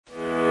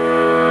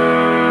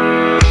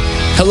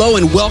Hello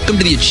and welcome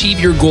to the Achieve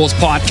Your Goals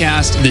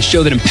podcast, the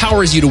show that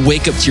empowers you to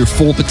wake up to your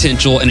full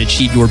potential and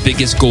achieve your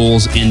biggest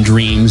goals and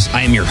dreams.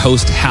 I am your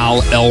host,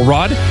 Hal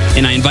Elrod,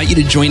 and I invite you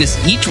to join us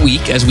each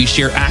week as we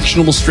share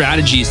actionable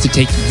strategies to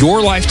take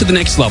your life to the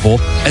next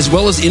level, as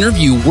well as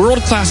interview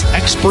world-class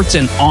experts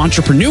and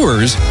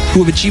entrepreneurs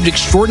who have achieved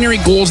extraordinary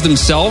goals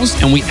themselves,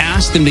 and we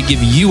ask them to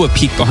give you a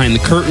peek behind the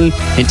curtain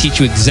and teach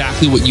you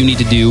exactly what you need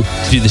to do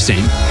the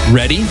same.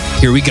 Ready?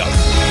 Here we go.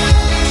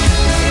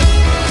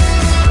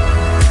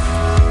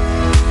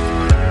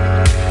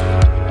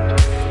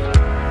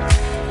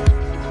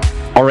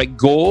 All right,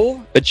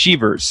 goal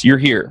achievers, you're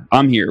here.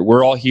 I'm here.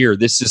 We're all here.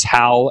 This is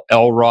Hal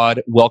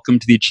Elrod. Welcome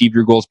to the Achieve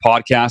Your Goals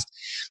podcast.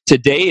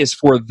 Today is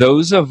for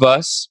those of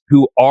us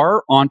who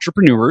are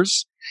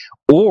entrepreneurs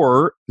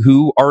or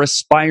who are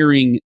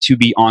aspiring to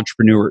be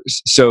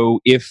entrepreneurs. So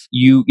if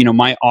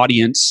my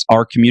audience,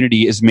 our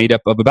community is made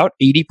up of about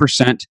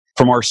 80%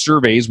 from our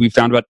surveys. We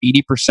found about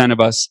 80% of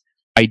us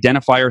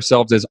identify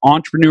ourselves as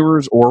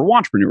entrepreneurs or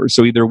wantrepreneurs.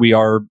 So either we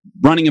are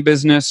running a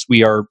business,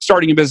 we are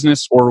starting a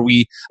business, or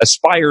we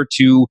aspire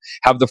to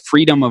have the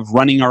freedom of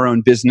running our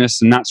own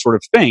business and that sort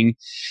of thing.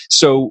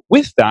 So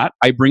with that,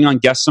 I bring on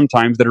guests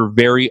sometimes that are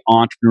very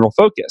entrepreneurial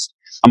focused.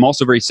 I'm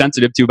also very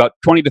sensitive to about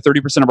 20 to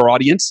 30% of our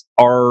audience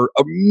are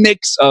a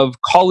mix of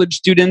college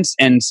students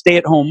and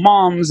stay-at-home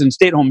moms and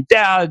stay-at-home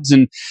dads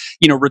and,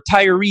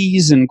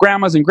 retirees and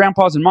grandmas and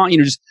grandpas and mom,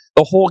 just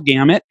the whole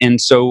gamut.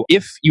 And so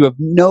if you have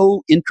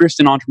no interest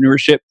in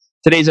entrepreneurship,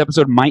 today's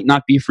episode might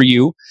not be for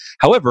you.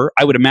 However,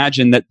 I would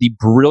imagine that the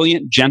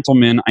brilliant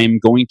gentleman I am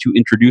going to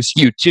introduce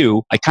you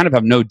to, I kind of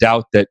have no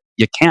doubt that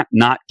you can't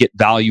not get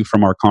value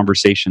from our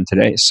conversation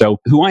today. So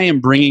who I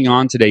am bringing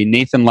on today,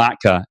 Nathan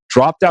Latka,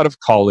 dropped out of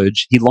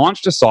college. He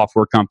launched a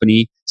software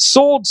company,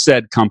 sold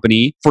said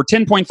company for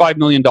 $10.5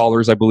 million,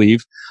 I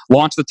believe,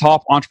 launched the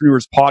Top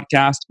Entrepreneurs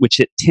podcast, which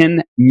hit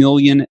 10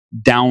 million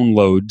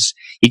downloads.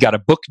 He got a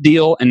book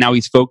deal, and now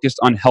he's focused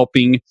on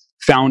helping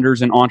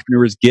founders and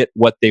entrepreneurs get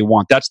what they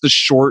want. That's the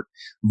short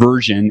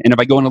version. And if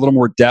I go in a little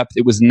more depth,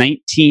 it was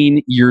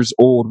 19 years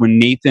old when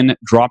Nathan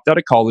dropped out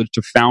of college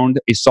to found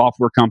a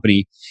software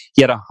company.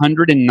 He had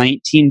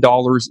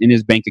 $119 in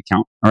his bank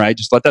account. All right,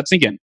 just let that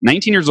sink in.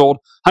 19 years old,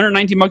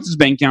 $119 in his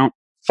bank account.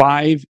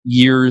 5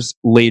 years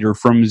later,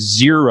 from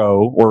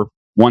zero or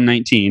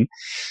 119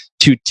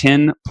 to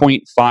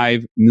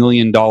 $10.5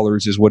 million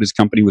is what his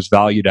company was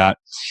valued at.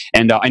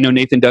 And I know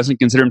Nathan doesn't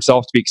consider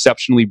himself to be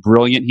exceptionally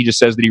brilliant. He just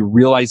says that he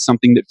realized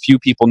something that few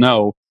people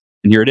know.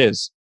 And here it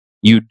is.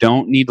 You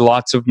don't need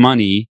lots of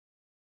money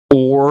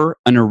or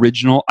an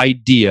original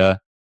idea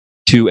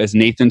to, as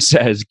Nathan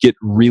says, get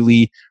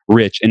really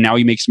rich. And now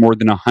he makes more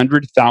than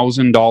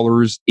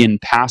 $100,000 in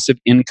passive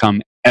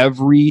income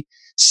every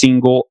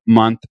single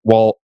month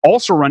while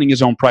also running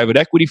his own private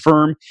equity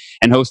firm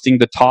and hosting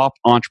the Top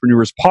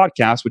Entrepreneurs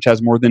podcast, which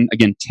has more than,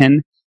 again,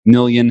 10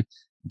 million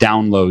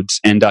downloads.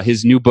 And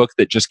his new book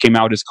that just came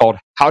out is called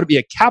How to Be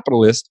a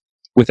Capitalist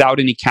Without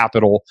Any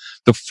Capital,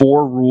 the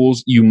 4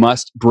 rules you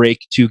must break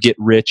to get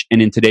rich.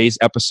 And in today's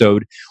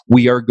episode,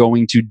 we are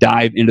going to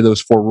dive into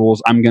those 4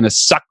 rules. I'm going to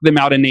suck them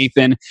out of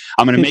Nathan.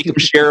 I'm going to make him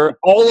share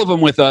all of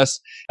them with us.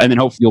 And then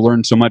hopefully you'll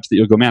learn so much that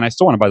you'll go, man, I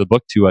still want to buy the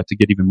book to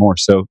get even more.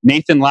 So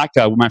Nathan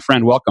Latka, my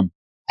friend, welcome.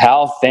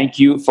 Hal, thank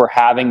you for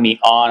having me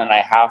on. And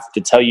I have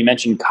to tell you, you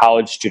mentioned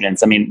college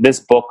students. I mean, this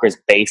book is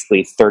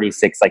basically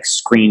 36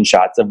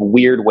 screenshots of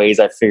weird ways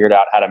I figured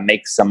out how to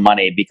make some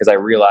money because I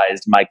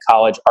realized my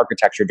college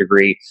architecture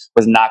degree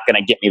was not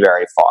going to get me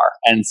very far.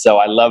 And so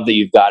I love that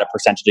you've got a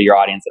percentage of your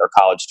audience that are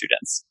college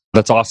students.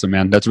 That's awesome,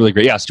 man. That's really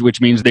great. Yes,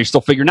 which means they're still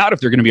figuring out if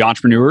they're going to be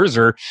entrepreneurs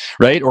or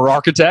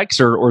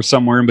architects or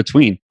somewhere in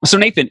between. So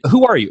Nathan,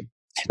 who are you?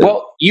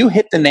 Well, you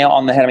hit the nail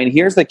on the head. I mean,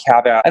 here's the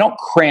caveat. I don't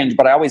cringe,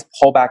 but I always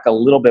pull back a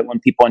little bit when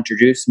people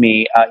introduce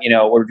me.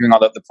 We're doing all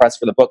the press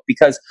for the book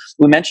because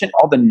we mentioned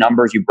all the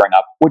numbers you bring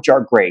up, which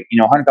are great.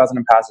 100,000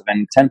 in passive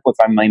and 10.5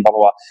 million, blah, blah,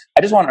 blah.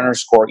 I just want to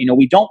underscore,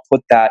 we don't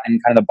put that in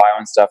kind of the bio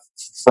and stuff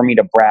for me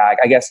to brag.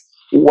 I guess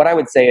what I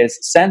would say is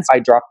since I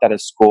dropped out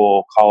of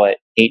school, call it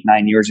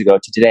 8-9 years ago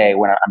to today,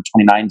 when I'm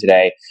 29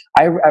 today,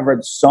 I've read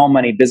so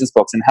many business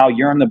books, and how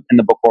you're in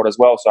the book world as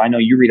well. So I know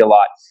you read a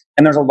lot.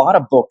 And there's a lot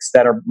of books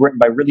that are written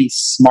by really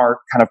smart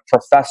kind of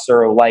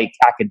professor-like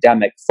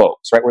academic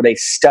folks, right? Where they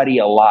study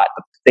a lot,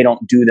 but they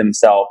don't do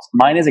themselves.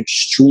 Mine is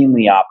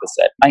extremely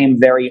opposite. I am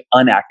very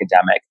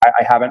unacademic. I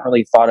haven't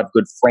really thought of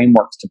good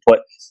frameworks to put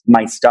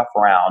my stuff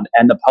around.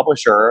 And the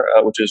publisher,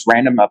 which is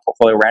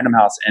Portfolio Random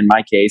House in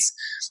my case,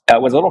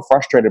 was a little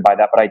frustrated by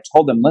that. But I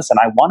told them, listen,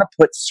 I want to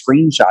put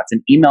screenshots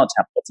and email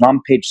templates. And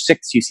on page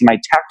 6, you see my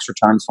tax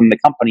returns from the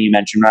company you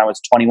mentioned. When I was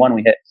 21,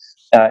 we hit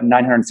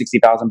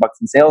 $960,000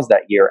 in sales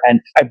that year. And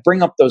I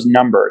bring up those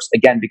numbers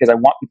again because I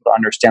want people to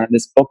understand that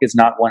this book is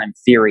not one in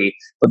theory,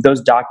 but those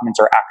documents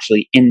are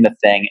actually in the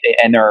thing.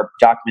 And there are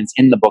documents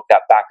in the book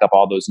that back up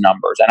all those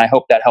numbers. And I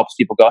hope that helps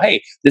people go,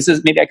 hey,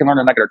 maybe I can learn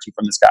a nugget or two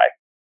from this guy.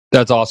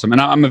 That's awesome.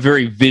 And I'm a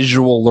very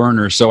visual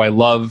learner, so I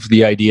love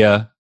the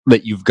idea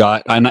that you've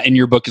got, and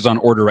your book is on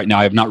order right now.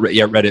 I have not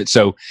yet read it.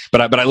 So,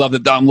 but I love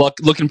that. I'm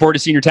looking forward to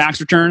seeing your tax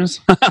returns.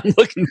 I'm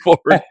looking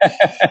forward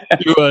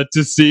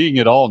to seeing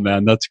it all,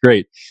 man. That's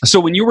great. So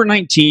when you were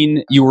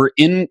 19, you were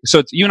in,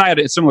 you and I had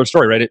a similar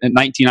story, right? At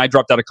 19, I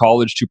dropped out of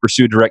college to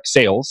pursue direct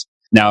sales.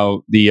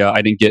 Now,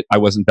 I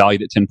wasn't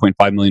valued at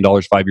 $10.5 million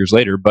 5 years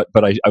later, but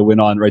I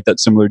went on, right, that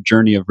similar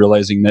journey of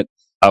realizing that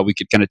we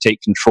could kind of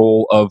take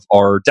control of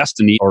our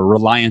destiny, or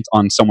reliant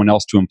on someone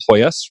else to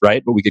employ us,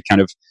 right? But we could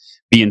kind of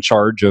be in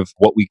charge of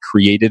what we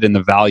created and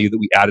the value that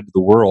we added to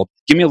the world.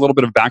 Give me a little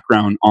bit of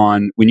background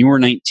on when you were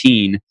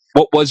 19,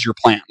 what was your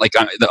plan? Like,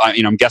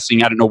 I'm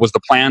guessing, I don't know, was the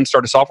plan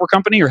start a software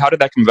company, or how did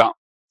that come about?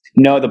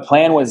 No, the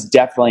plan was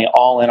definitely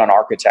all in on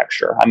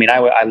architecture. I mean,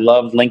 I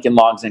loved Lincoln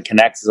Logs and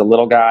Connects as a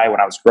little guy.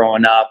 When I was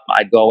growing up,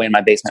 I'd go in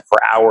my basement for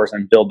hours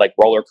and build like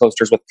roller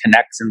coasters with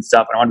Connects and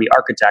stuff. And I wanted to be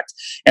architect.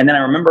 And then I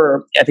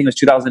remember, I think it was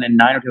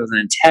 2009 or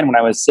 2010, when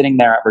I was sitting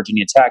there at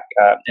Virginia Tech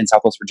in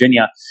Southwest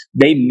Virginia,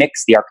 they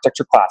mixed the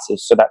architecture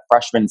classes so that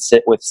freshmen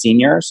sit with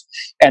seniors.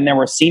 And there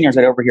were seniors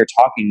that over here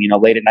talking,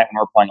 late at night when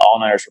we were playing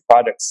all-nighters for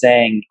projects,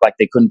 saying like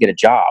they couldn't get a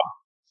job.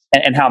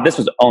 And how this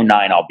was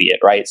 09, albeit,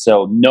 right?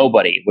 So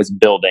nobody was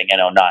building in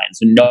 09.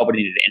 So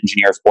nobody needed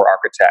engineers or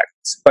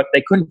architects, but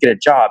they couldn't get a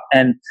job.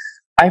 And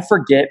I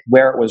forget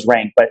where it was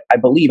ranked, but I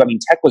believe,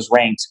 tech was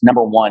ranked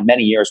number one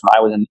many years when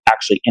I was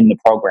actually in the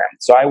program.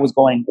 So I was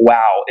going,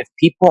 wow, if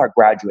people are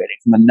graduating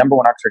from the number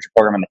one architecture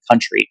program in the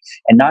country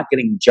and not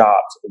getting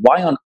jobs,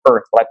 why on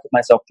earth would I put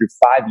myself through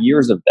 5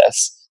 years of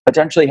this,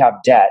 potentially have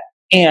debt,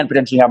 and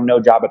potentially have no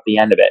job at the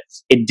end of it?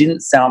 It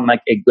didn't sound like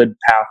a good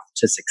path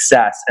to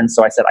success. And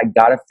so I said, I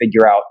got to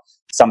figure out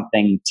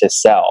something to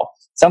sell.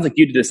 Sounds like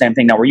you did the same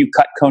thing. Now, were you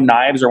Cutco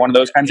Knives or one of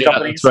those kinds of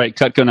companies? That's right.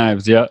 Cutco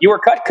Knives. Yeah. You were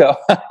Cutco.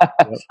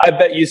 I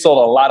bet you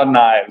sold a lot of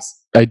knives.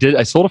 I did.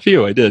 I sold a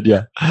few. I did.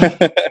 Yeah.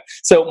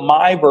 So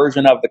my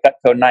version of the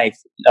Cutco knife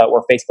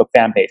were Facebook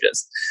fan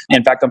pages.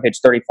 In fact, on page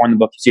 34 in the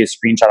book, you see a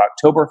screenshot.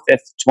 October 5th,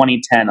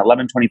 2010,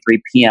 11:23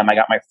 p.m. I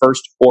got my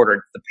first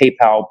order, the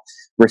PayPal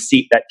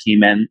receipt that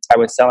came in. I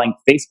was selling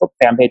Facebook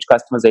fan page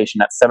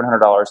customization at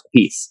 $700 a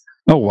piece.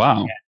 Oh,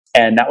 wow.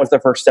 And that was the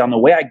first sale. And the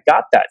way I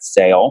got that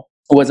sale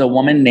was a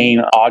woman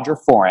named Audra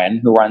Foran,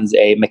 who runs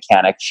a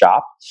mechanic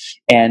shop.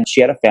 And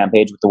she had a fan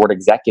page with the word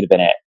executive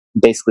in it.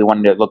 Basically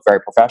wanted to look very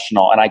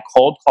professional. And I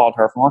cold called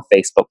her from her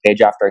Facebook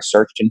page after I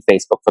searched in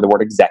Facebook for the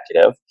word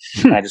executive.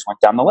 And I just went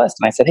down the list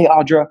and I said, hey,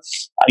 Audra,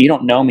 you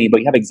don't know me,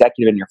 but you have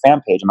executive in your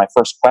fan page. And my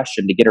first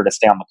question to get her to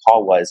stay on the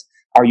call was,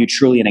 are you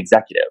truly an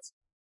executive?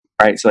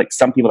 Right. So like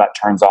some people that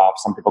turns off,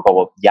 some people go,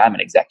 well, yeah, I'm an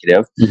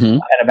executive. Mm-hmm.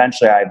 And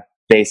eventually I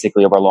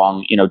basically over a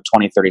long,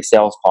 20, 30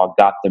 sales call,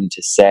 got them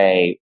to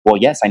say, well,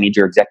 yes, I need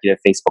your executive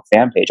Facebook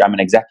fan page. I'm an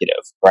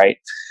executive. Right.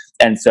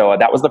 And so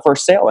that was the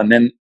first sale. And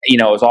then, it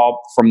was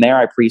all from there.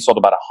 I pre-sold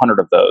about 100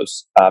 of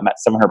those at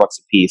 $700 a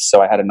piece.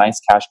 So I had a nice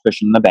cash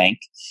cushion in the bank.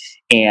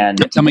 And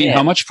tell me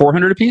how much?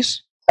 400 a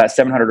piece?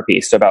 700 a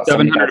piece. So about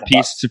 700 a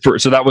piece.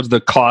 So that was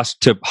the cost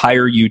to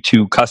hire you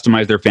to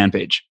customize their fan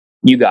page.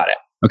 You got it.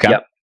 Okay.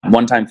 Yep.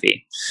 One-time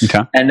fee.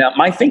 Okay. And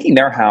my thinking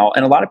there, Hal,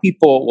 and a lot of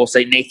people will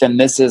say, Nathan,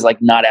 this is like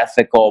not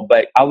ethical,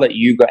 but I'll let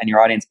you and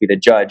your audience be the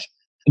judge.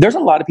 There's a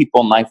lot of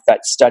people in life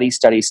that study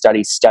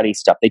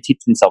stuff. They teach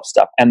themselves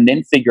stuff and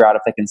then figure out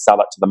if they can sell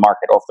it to the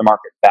market or if the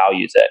market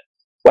values it.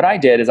 What I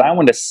did is I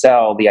wanted to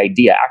sell the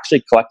idea,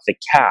 actually collect the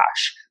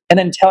cash, and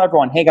then tell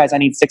everyone, hey guys, I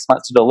need 6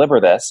 months to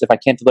deliver this. If I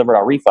can't deliver it,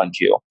 I'll refund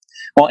you.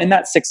 Well, in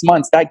that 6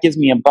 months, that gives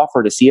me a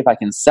buffer to see if I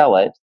can sell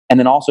it. And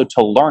then also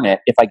to learn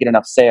it if I get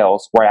enough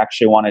sales where I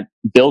actually want to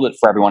build it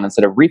for everyone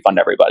instead of refund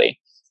everybody.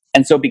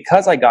 And so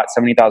because I got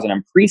 70,000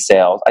 in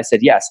pre-sales, I said,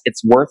 yes,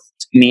 it's worth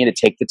me to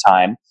take the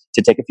time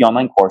to take a few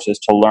online courses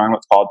to learn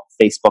what's called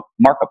Facebook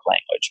markup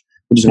language,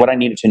 which is what I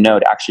needed to know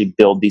to actually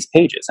build these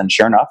pages. And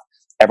sure enough,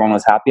 everyone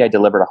was happy. I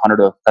delivered 100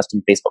 of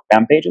custom Facebook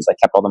fan pages. I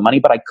kept all the money,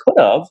 but I could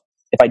have,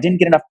 if I didn't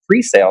get enough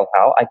pre-sale,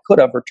 Hal, I could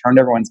have returned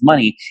everyone's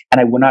money and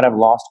I would not have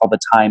lost all the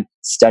time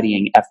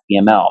studying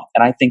FBML.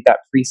 And I think that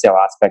pre-sale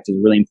aspect is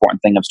a really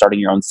important thing of starting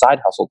your own side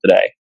hustle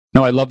today.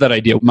 No, I love that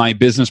idea. My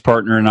business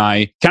partner and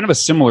I, kind of a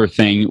similar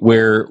thing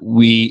where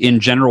in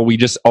general, we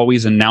just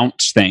always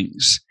announce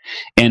things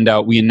and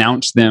we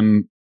announce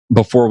them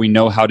before we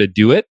know how to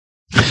do it.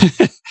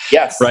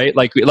 Yes. Right?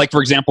 Like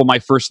for example, my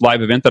first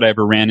live event that I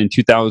ever ran in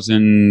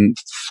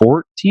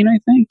 2014, I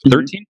think,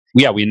 13.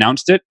 Yeah, we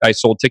announced it. I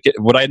sold ticket.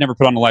 What I had never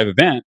put on a live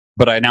event,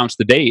 but I announced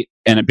the date.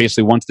 And it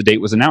basically, once the date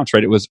was announced,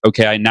 right, it was,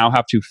 okay, I now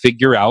have to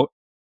figure out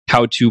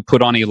how to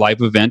put on a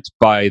live event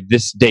by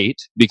this date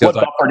because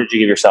what buffer did you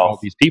give yourself? All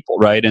these people,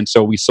 right? And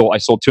so I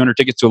sold 200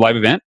 tickets to a live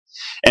event,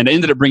 and I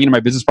ended up bringing in my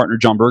business partner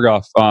John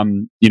Berghoff,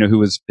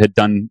 who had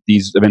done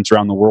these events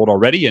around the world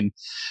already, and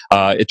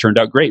it turned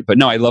out great. But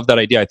no, I love that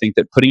idea. I think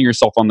that putting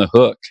yourself on the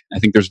hook, I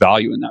think there's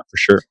value in that for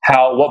sure.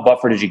 What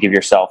buffer did you give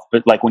yourself?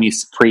 But like when you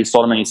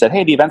pre-sold them and you said,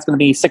 "Hey, the event's going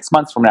to be 6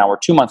 months from now, or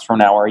 2 months from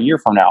now, or a year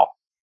from now."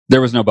 There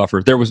was no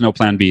buffer. There was no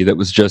plan B. That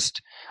was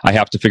just, I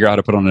have to figure out how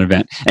to put on an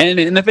event.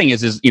 And the thing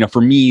is,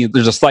 for me,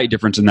 there's a slight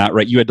difference in that,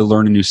 right? You had to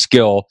learn a new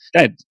skill.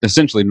 I had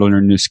essentially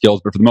learned new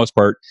skills, but for the most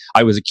part,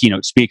 I was a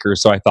keynote speaker.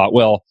 So I thought,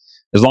 well,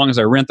 as long as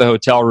I rent the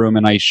hotel room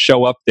and I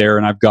show up there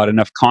and I've got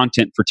enough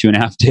content for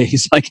 2.5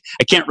 days, like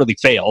I can't really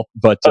fail.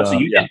 But so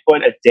you didn't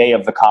put a day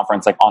of the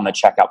conference like on the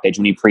checkout page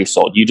when you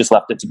pre-sold. You just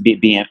left it to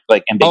be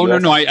like ambiguous. Oh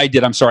no, I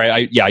did. I'm sorry.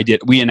 I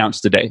did. We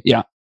announced today.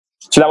 Yeah.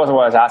 So that was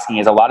what I was asking,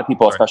 is a lot of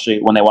people, especially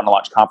when they want to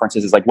launch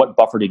conferences, is like, what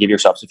buffer do you give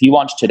yourself? So if you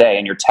launch today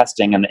and you're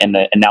testing in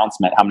the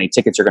announcement how many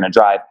tickets you're going to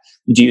drive,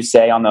 do you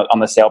say on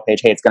the sale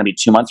page, hey, it's going to be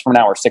 2 months from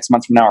now or 6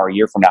 months from now or a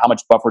year from now? How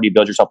much buffer do you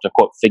build yourself to,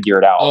 quote, figure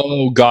it out?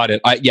 Oh, got it.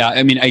 I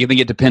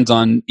think it depends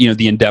on,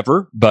 the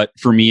endeavor, but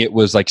for me, it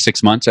was like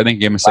 6 months. I think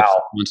I gave myself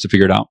 6 months to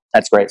figure it out.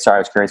 That's great. Sorry, I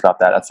was curious about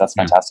that. That's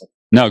fantastic.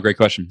 No, great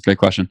question. Great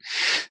question.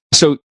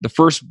 So the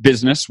first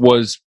business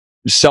was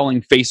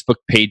selling Facebook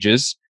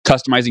pages,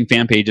 customizing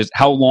fan pages.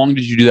 How long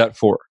did you do that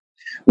for?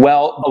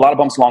 Well, a lot of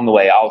bumps along the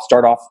way. I'll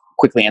start off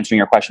quickly answering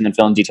your question and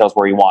fill in details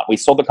where you want. We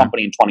sold the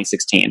company in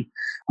 2016,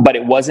 but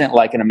it wasn't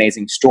like an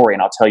amazing story,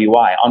 and I'll tell you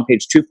why. On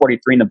page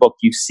 243 in the book,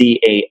 you see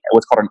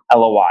what's called an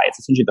LOI. It's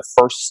essentially the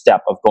first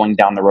step of going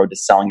down the road to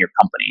selling your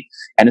company.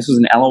 And this was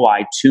an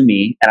LOI to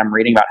me, and I'm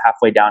reading about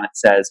halfway down. It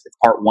says, it's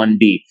part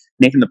 1B.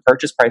 Nathan, the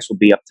purchase price will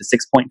be up to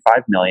 $6.5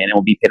 million and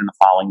will be paid in the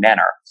following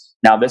manner.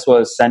 Now, this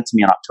was sent to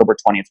me on October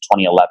 20th,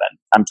 2011.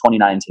 I'm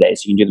 29 today,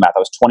 so you can do the math. I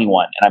was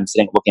 21, and I'm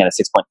looking at a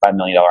 $6.5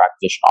 million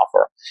acquisition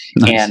offer.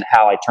 Nice. And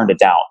how I turned it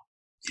down,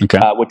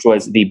 which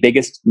was the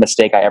biggest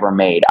mistake I ever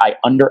made. I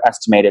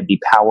underestimated the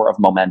power of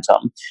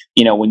momentum.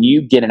 When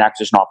you get an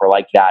acquisition offer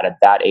like that at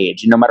that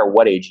age, no matter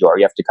what age you are,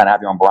 you have to kind of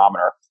have your own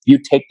barometer. You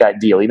take that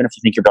deal, even if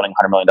you think you're building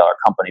a $100 million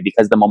company,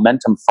 because the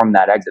momentum from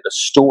that exit, the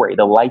story,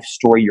 the life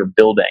story you're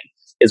building,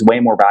 is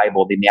way more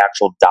valuable than the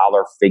actual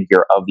dollar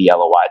figure of the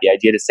LOI. The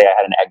idea to say I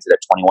had an exit at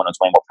 21 was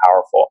way more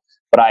powerful,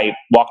 but I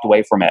walked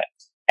away from it.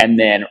 And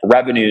then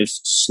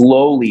revenues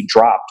slowly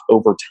dropped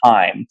over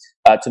time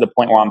to the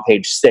point where on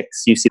page 6,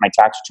 you see my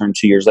tax return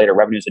 2 years later,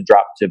 revenues had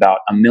dropped to about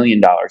 $1 million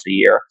a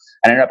year.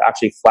 And I ended up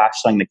actually flash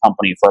selling the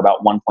company for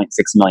about $1.6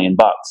 million,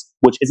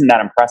 which isn't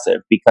that impressive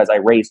because I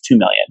raised $2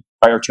 million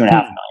or $2.5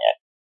 million.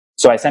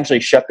 So I essentially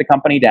shut the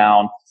company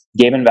down,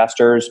 gave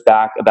investors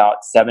back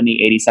about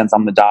 70, 80 cents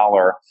on the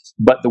dollar.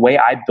 But the way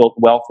I built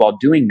wealth while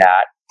doing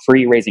that,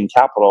 pre-raising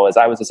capital, is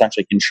I was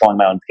essentially controlling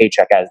my own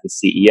paycheck as the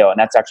CEO. And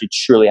that's actually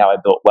truly how I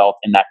built wealth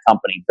in that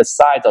company,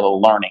 besides all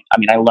the learning. I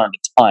mean, I learned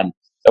a ton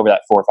over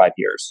that 4 or 5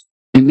 years.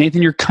 And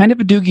Nathan, you're kind of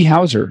a Doogie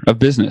Howser of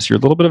business. You're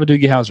a little bit of a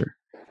Doogie Howser.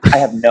 I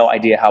have no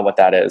idea what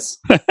that is.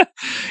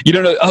 You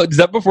don't know? Oh, is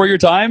that before your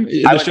time?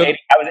 I was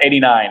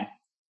 89.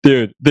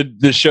 Dude,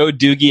 the show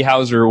Doogie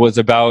Howser was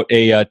about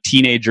a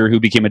teenager who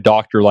became a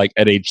doctor like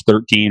at age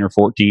 13 or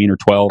 14 or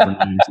 12.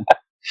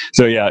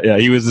 So yeah,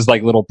 he was this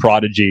like little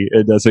prodigy.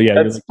 So yeah,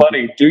 that's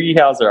funny. Doogie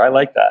Howser, I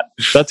like that.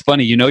 That's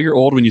funny. You're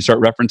old when you start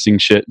referencing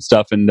shit and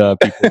stuff, and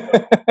people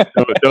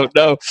don't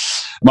know.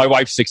 My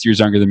wife's 6 years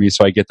younger than me,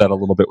 so I get that a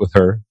little bit with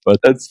her. But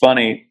that's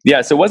funny.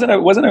 Yeah, so it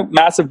wasn't a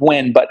massive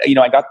win, but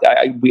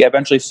we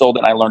eventually sold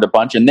it, and I learned a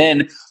bunch, and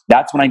then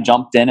that's when I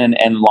jumped in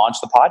and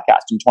launched the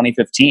podcast in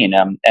 2015,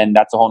 and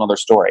that's a whole other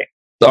story.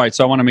 All right,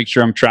 so I want to make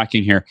sure I'm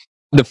tracking here.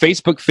 The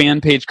Facebook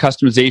fan page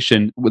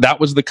customization, that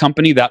was the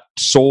company, that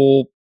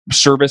sole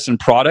service and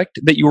product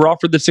that you were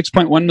offered the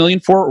 $6.1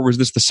 million for, or was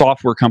this the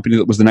software company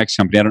that was the next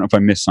company? I don't know if I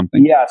missed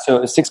something. Yeah,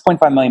 so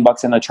 $6.5 million,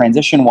 and the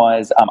transition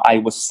was I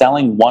was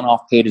selling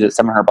one-off pages at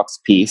 $700 a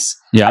piece.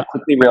 Yeah. I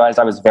quickly realized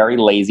I was very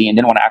lazy and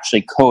didn't want to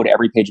actually code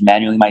every page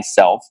manually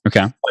myself. Okay.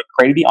 So I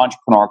created the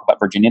Entrepreneur Club at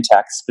Virginia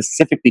Tech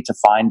specifically to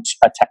find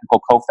a technical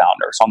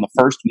co-founder. So on the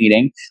first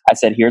meeting, I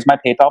said, here's my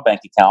PayPal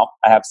bank account.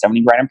 I have $70,000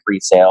 in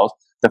pre-sales.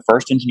 The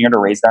first engineer to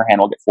raise their hand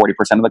will get 40%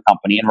 of the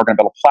company, and we're going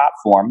to build a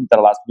platform that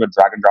allows people to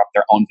drag and drop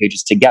their own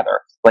pages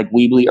together, like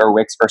Weebly or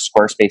Wix or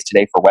Squarespace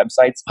today for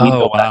websites. We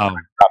built that drag and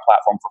drop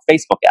platform for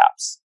Facebook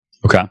apps.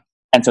 Okay.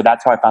 And so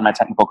that's how I found my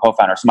technical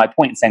co-founder. So my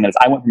point in saying that is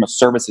I went from a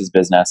services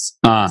business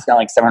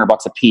selling $700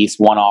 a piece,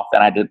 one off,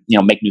 and I had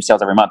to make new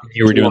sales every month.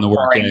 You were doing the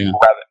work,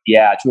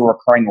 to a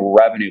recurring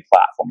revenue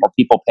platform where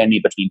people pay me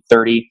between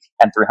 $30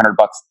 and $300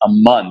 a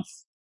month,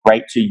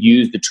 right, to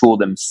use the tool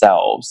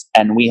themselves.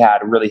 And we had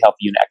really healthy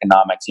unit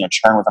economics.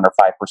 Churn was under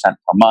 5% per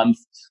month.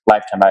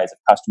 Lifetime values of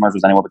customers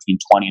was anywhere between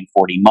 20 and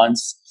 40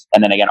 months.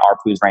 And then again,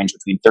 ARPUs range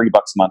between $30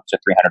 a month to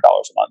 $300 a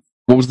month.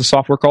 What was the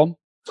software called?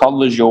 It's called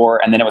Leisure,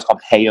 and then it was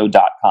called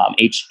Heyo.com,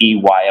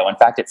 Heyo. In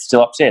fact, it's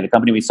still up today. The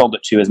company we sold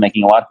it to is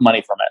making a lot of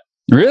money from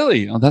it.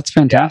 Really? Oh, that's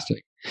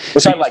fantastic. Yeah.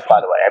 Which I like,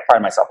 by the way. I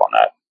pride myself on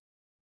that.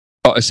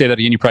 Oh, say that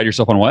again. You pride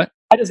yourself on what?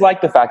 I just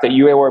like the fact that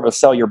you were able to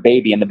sell your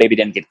baby and the baby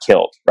didn't get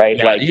killed, right?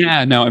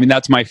 No, I mean,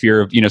 that's my fear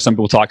of, some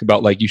people talk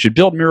about like, you should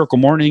build Miracle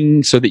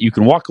Morning so that you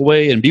can walk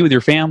away and be with your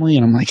family.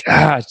 And I'm like,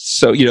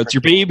 so, it's your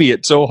baby.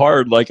 It's so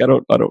hard. Like, I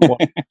don't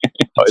want,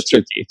 it's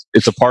tricky.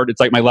 It's a part, it's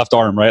like my left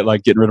arm, right?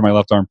 Like getting rid of my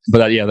left arm. But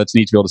that's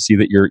neat to be able to see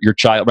that your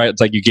child, right? It's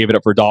like you gave it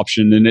up for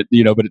adoption and it,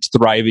 but it's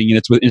thriving and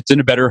it's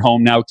in a better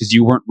home now because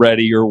you weren't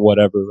ready or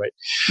whatever, right?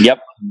 Yep.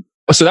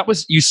 So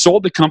you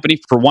sold the company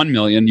for $1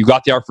 million. You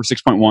got the offer for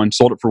 6.1,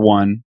 sold it for $1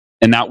 million.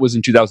 And that was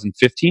in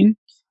 2015?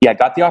 Yeah, I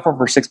got the offer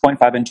for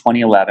 6.5 in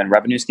 2011.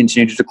 Revenues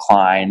continued to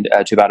decline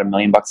to about $1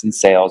 million in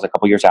sales a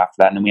couple years after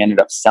that, and then we ended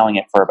up selling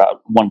it for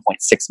about 1.6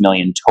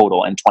 million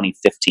total in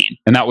 2015.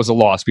 And that was a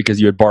loss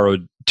because you had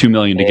borrowed $2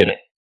 million to get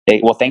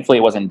it. Well, thankfully,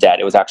 it wasn't debt;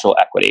 it was actual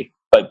equity.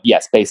 But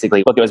yes,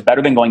 basically, look, it was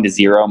better than going to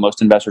zero.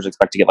 Most investors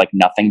expect to get like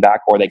nothing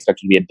back, or they expect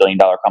it to be $1 billion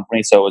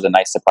company. So it was a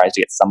nice surprise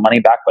to get some money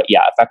back. But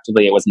yeah,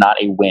 effectively, it was not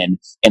a win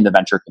in the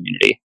venture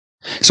community.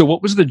 So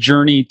what was the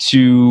journey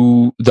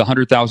to the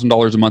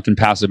 $100,000 a month in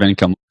passive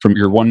income from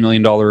your $1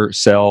 million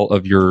sale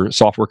of your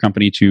software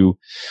company to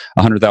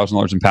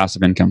 $100,000 in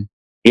passive income?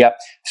 Yeah.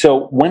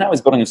 So when I was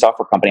building a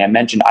software company, I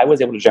mentioned I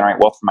was able to generate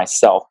wealth for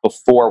myself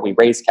before we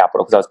raised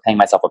capital because I was paying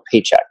myself a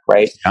paycheck,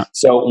 right? Yeah.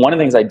 So one of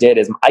the things I did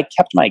is I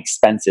kept my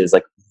expenses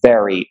like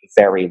very,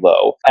 very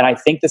low. And I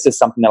think this is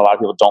something that a lot of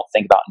people don't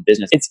think about in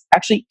business. It's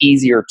actually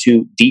easier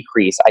to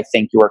decrease, I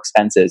think, your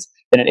expenses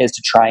than it is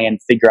to try and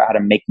figure out how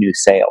to make new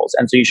sales.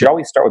 And so you should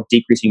always start with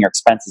decreasing your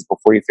expenses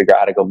before you figure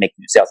out how to go make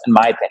new sales, in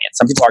my opinion.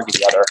 Some people argue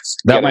the other.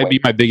 That might be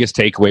my biggest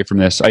takeaway from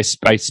this. I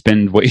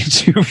spend way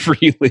too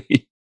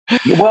freely.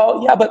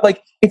 Well, yeah, but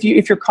like if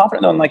you're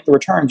confident on like the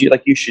returns,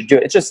 you should do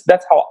it. It's just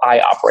that's how I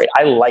operate.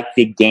 I like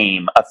the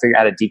game of figuring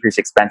out how to decrease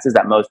expenses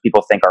that most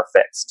people think are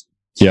fixed.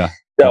 Yeah.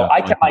 So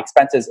I kept my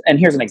expenses, and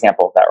here's an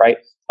example of that, right?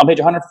 On page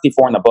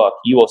 154 in the book,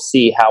 you will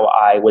see how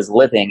I was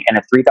living in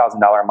a $3,000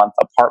 a month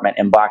apartment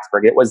in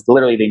Blacksburg. It was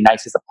literally the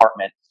nicest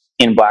apartment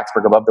in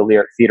Blacksburg above the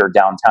Lyric Theater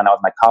downtown. That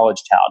was my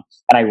college town.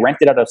 And I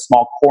rented out a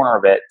small corner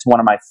of it to one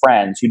of my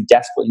friends who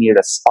desperately needed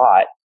a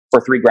spot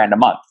for $3,000 a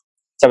month.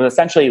 So I was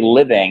essentially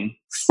living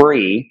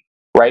free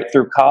right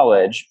through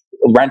college,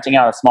 renting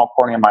out a small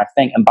corner of my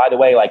thing. And by the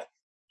way, like,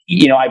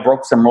 I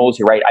broke some rules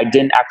here, right? I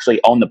didn't actually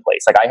own the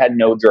place. Like, I had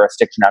no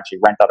jurisdiction to actually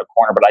rent out a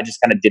corner, but I just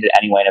kind of did it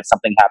anyway. And if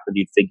something happened,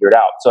 you'd figure it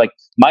out. So like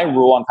my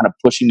rule on kind of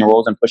pushing the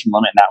rules and pushing the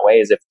limit in that way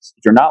is if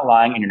you're not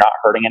lying and you're not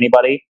hurting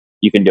anybody,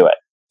 you can do it.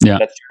 Yeah.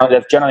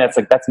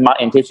 That's my,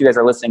 in case you guys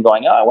are listening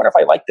going, oh, I wonder if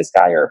I like this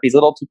guy or if he's a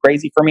little too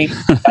crazy for me.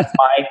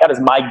 That is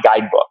my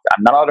guidebook.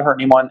 I'm not allowed to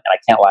hurt anyone and I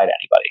can't lie to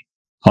anybody.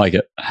 I like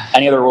it.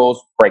 Any other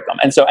rules, break them.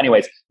 And so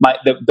anyways,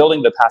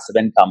 building the passive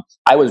income,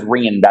 I was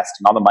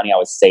reinvesting all the money I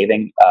was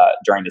saving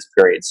during this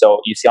period.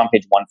 So you see on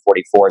page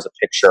 144 is a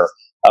picture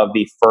of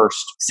the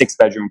first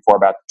 6-bedroom,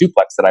 4-bath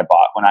duplex that I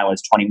bought when I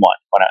was 21,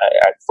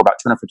 for about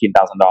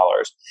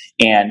 $215,000.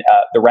 And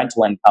the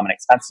rental income and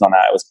expenses on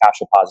that, it was cash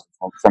flow positive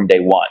from day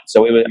one.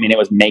 So it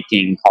was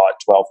making, call it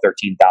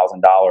 $12,000,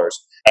 $13,000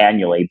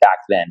 annually back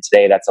then.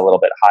 Today, that's a little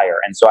bit higher.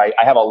 And so I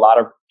have a lot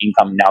of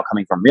income now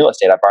coming from real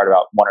estate. I've bought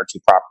about 1 or 2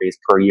 properties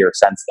per year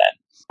since then.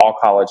 All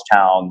college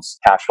towns,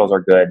 cash flows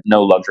are good.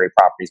 No luxury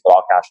properties, but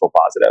all cash flow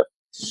positive.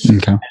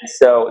 Okay. And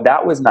so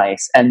that was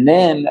nice. And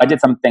then I did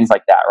some things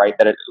like that, right?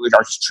 That are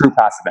just true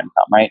passive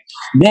income, right?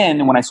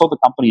 Then when I sold the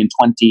company in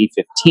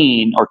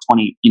 2015 or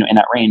 20, in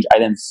that range, I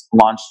then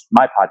launched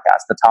my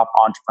podcast, The Top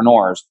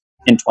Entrepreneurs,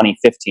 in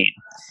 2015.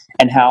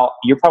 And how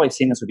you're probably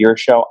seeing this with your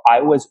show,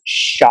 I was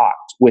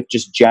shocked with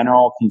just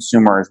general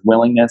consumers'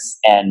 willingness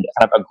and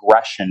kind of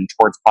aggression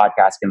towards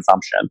podcast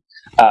consumption.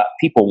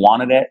 People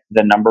wanted it.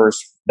 The numbers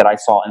that I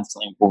saw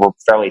instantly were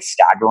fairly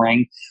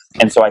staggering.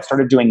 And so I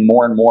started doing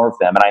more and more of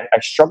them. And I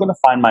struggled to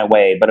find my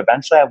way, but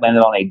eventually I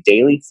landed on a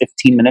daily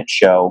 15-minute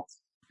show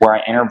where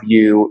I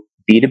interview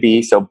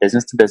B2B, so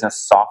business to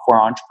business software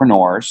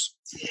entrepreneurs.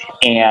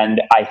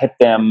 And I hit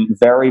them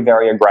very,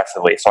 very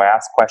aggressively. So I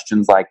asked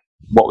questions like,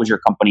 what was your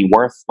company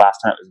worth last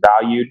time it was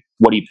valued?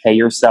 What do you pay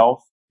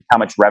yourself? How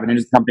much revenue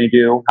does the company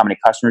do? How many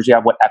customers do you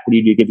have? What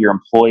equity do you give your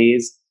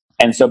employees?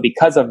 And so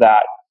because of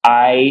that,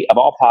 of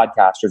all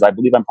podcasters, I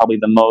believe I'm probably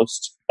the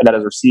most that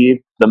has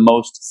received the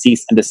most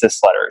cease and desist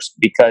letters,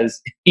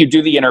 because you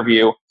do the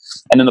interview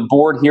and then the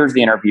board hears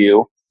the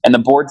interview and the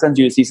board sends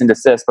you a cease and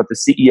desist, but the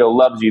CEO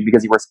loves you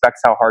because he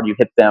respects how hard you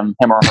hit him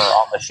or her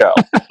on the show.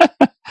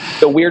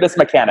 The weirdest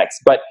mechanics,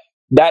 but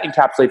that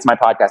encapsulates my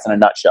podcast in a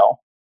nutshell.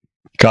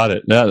 Got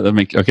it. Yeah,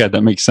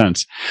 that makes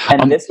sense.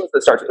 And this was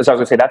the start. So I was going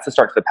to say that's the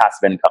start to the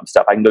passive income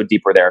stuff. I can go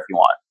deeper there if you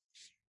want.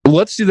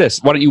 Let's do this.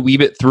 Why don't you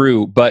weave it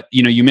through? But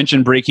you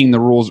mentioned breaking the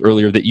rules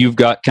earlier, that you've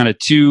got kind of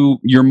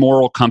your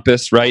moral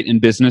compass, right?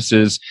 In business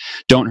is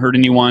don't hurt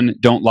anyone,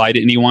 don't lie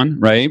to anyone,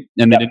 right?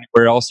 And then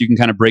anywhere else you can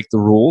kind of break the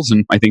rules.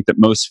 And I think that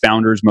most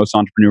founders, most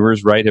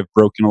entrepreneurs, right, have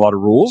broken a lot of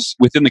rules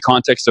within the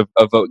context of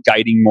a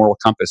guiding moral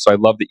compass. So I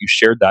love that you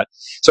shared that.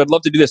 So I'd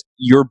love to do this.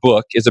 Your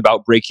book is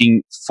about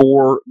breaking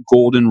 4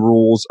 golden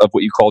rules of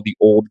what you call the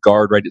old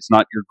guard, right? It's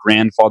not your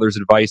grandfather's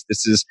advice.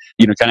 This is,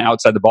 kind of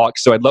outside the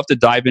box. So I'd love to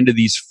dive into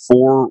these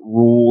 4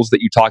 rules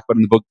that you talk about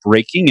in the book,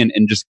 breaking, and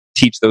just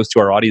teach those to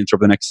our audience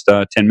over the next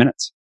 10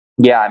 minutes.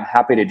 Yeah, I'm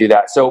happy to do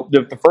that. So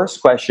the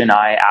first question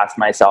I asked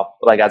myself,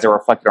 like as I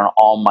reflected on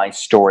all my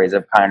stories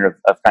of kind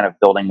of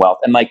building wealth,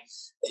 and like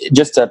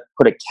just to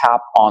put a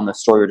cap on the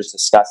story we were just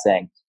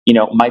discussing,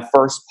 my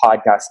first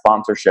podcast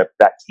sponsorship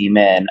that came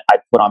in, I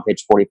put on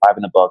page 45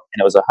 in the book,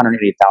 and it was a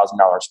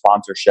 $180,000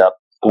 sponsorship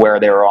where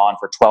they were on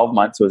for 12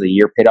 months. So it was a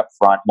year paid up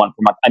front, one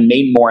per month. I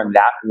made more in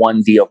that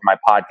one deal for my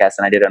podcast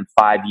than I did in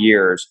 5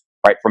 years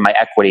right? From my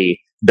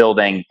equity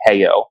building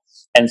Heyo.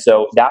 And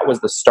so that was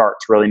the start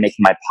to really making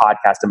my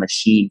podcast a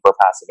machine for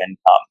passive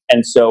income.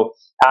 And so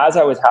as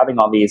I was having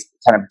all these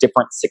kind of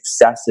different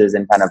successes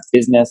in kind of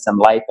business and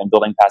life and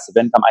building passive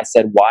income, I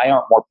said, why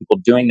aren't more people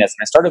doing this?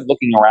 And I started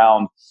looking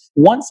around.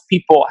 Once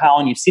people, Hal,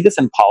 and you see this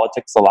in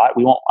politics a lot,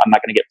 I'm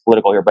not going to get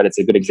political here, but it's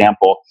a good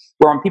example,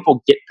 where when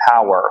people get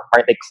power,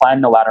 right, they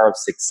climb the ladder of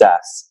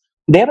success,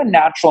 they have a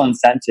natural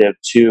incentive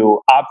to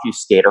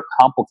obfuscate or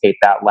complicate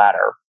that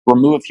ladder,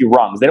 remove a few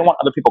rungs. They don't want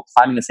other people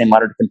climbing the same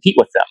ladder to compete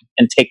with them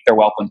and take their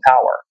wealth and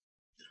power.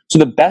 So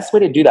the best way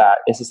to do that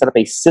is to set up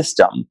a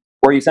system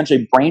where you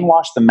essentially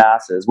brainwash the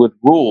masses with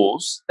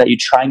rules that you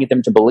try and get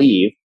them to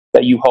believe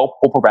that you hope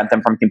will prevent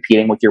them from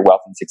competing with your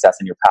wealth and success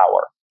and your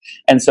power.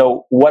 And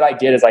so what I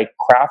did is I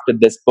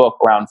crafted this book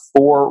around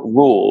 4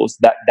 rules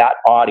that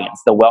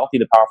audience, the wealthy,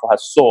 the powerful,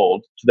 has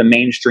sold to the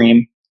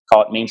mainstream,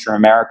 call it mainstream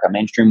America,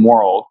 mainstream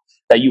world,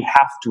 that you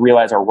have to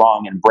realize are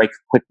wrong and break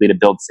quickly to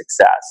build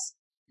success.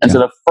 And so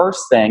the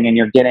first thing, and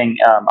you're getting,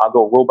 I'll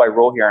go rule by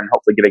rule here and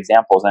hopefully give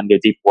examples and go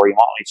deep where you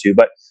want me to.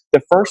 But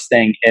the first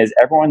thing is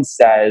everyone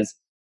says,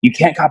 you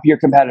can't copy your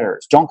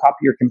competitors. Don't copy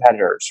your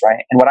competitors,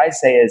 right? And what I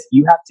say is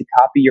you have to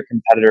copy your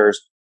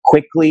competitors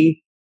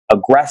quickly,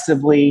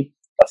 aggressively,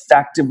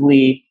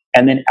 effectively,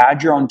 and then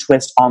add your own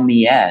twist on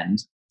the end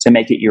to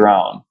make it your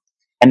own.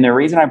 And the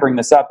reason I bring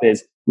this up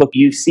is, look,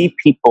 you see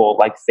people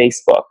like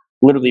Facebook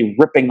literally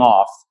ripping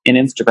off in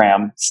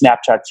Instagram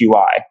Snapchat's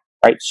UI,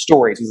 right?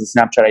 Stories was a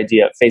Snapchat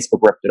idea. Facebook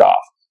ripped it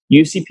off.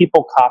 You see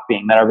people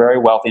copying that are very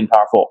wealthy and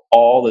powerful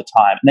all the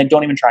time, and they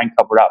don't even try and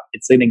cover it up.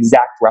 It's an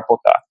exact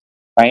replica,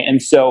 right? And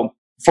so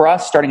for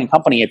us starting a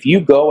company, if you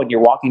go and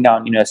you're walking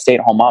down, a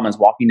stay-at-home mom is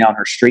walking down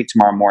her street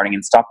tomorrow morning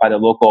and stop by the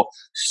local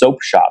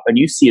soap shop, and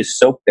you see a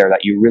soap there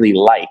that you really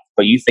like,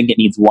 but you think it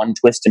needs one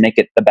twist to make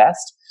it the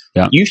best,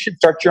 you should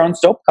start your own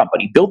soap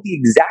company. Build the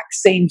exact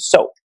same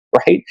soap,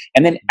 right?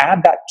 And then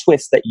add that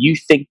twist that you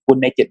think would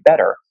make it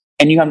better.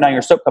 And you have now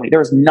your soap company. There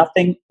is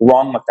nothing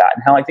wrong with that.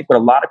 And how I think what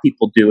a lot of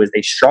people do is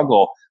they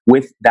struggle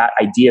with that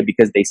idea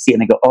because they see it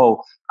and they go,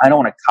 oh, I don't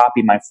want to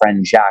copy my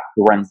friend Jack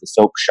who runs the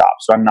soap shop,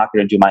 so I'm not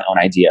going to do my own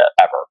idea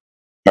ever,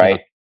 right?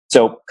 Yeah.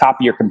 So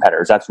copy your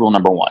competitors. That's rule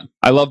number 1.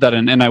 I love that.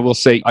 And I will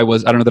say, I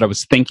don't know that I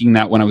was thinking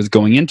that when I was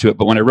going into it,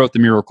 but when I wrote The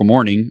Miracle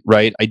Morning,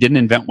 right, I didn't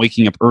invent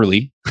waking up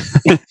early,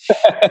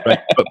 right?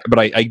 But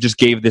I just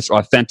gave this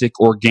authentic,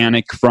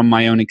 organic, from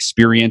my own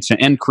experience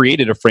and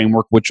created a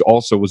framework, which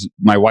also was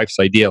my wife's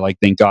idea. Like,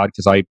 thank God,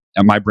 because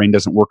my brain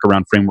doesn't work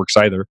around frameworks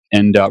either.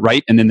 And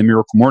right. And then The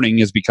Miracle Morning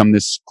has become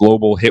this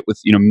global hit with,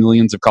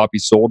 millions of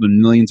copies sold and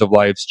millions of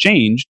lives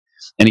changed.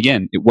 And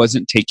again, it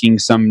wasn't taking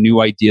some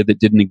new idea that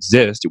didn't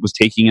exist. It was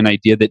taking an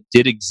idea that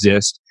did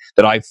exist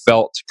that I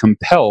felt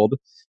compelled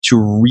to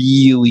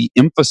really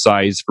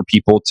emphasize for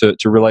people to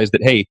realize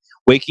that, hey,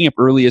 waking up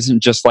early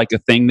isn't just like a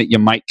thing that you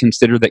might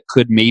consider that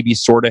could maybe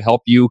sort of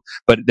help you,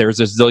 but there's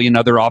a zillion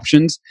other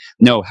options.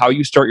 No, how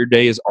you start your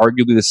day is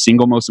arguably the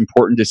single most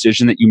important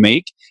decision that you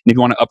make. And if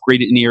you want to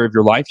upgrade it in any area of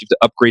your life, you have to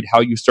upgrade how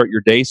you start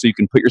your day so you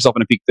can put yourself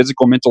in a peak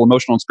physical, mental,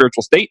 emotional, and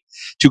spiritual state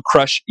to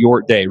crush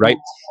your day, right?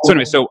 So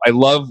anyway, so I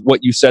love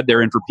what you said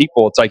there. And for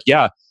people, it's like,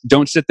 yeah,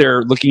 don't sit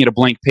there looking at a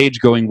blank page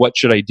going, what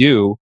should I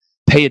do?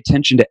 Pay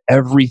attention to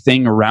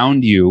everything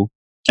around you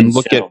and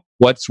look at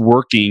what's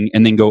working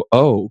and then go,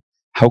 oh,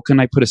 how can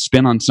I put a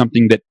spin on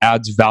something that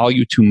adds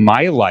value to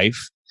my life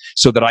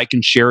so that I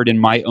can share it in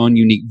my own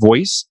unique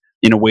voice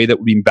in a way that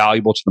would be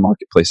valuable to the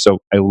marketplace? So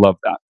I love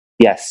that.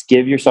 Yes,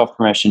 give yourself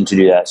permission to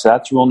do that. So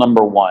that's rule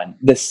number 1.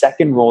 The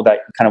second rule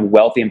that kind of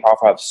wealthy and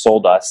powerful have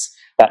sold us,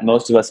 that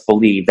most of us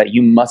believe that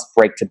you must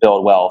break to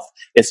build wealth,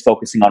 is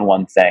focusing on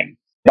one thing.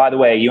 By the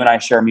way, you and I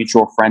share a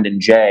mutual friend in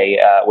Jay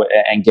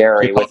and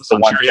Gary with the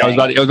one thing. I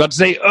was about to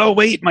say, oh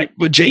wait,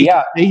 Jay.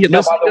 Yeah.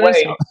 No, by the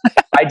way,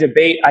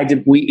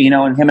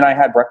 and him and I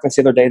had breakfast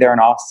the other day there in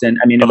Austin.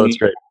 I mean, that's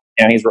great.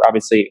 He's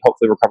obviously,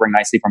 hopefully recovering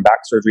nicely from back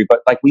surgery. But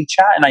like we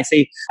chat and I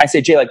say,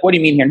 Jay, like, what do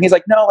you mean here? And he's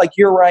like, no, like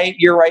you're right.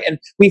 And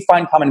we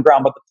find common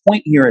ground. But the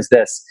point here is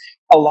this.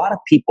 A lot of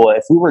people,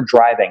 if we were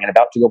driving and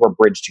about to go over a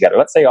bridge together,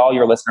 let's say all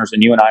your listeners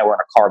and you and I were in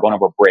a car going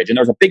over a bridge, and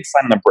there was a big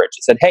sign on the bridge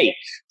that said, hey,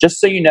 just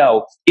so you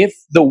know, if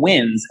the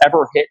winds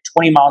ever hit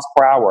 20 miles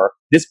per hour,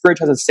 this bridge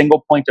has a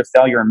single point of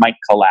failure and might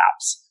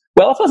collapse.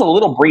 Well, if it was a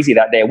little breezy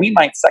that day, we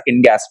might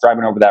second guess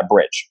driving over that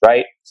bridge,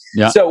 right?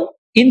 Yeah. So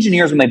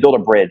engineers, when they build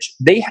a bridge,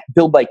 they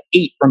build like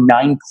 8 or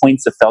 9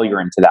 points of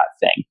failure into that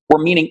thing.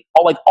 We're meaning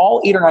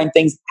all 8 or 9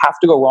 things have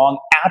to go wrong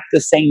at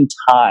the same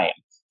time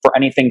for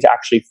anything to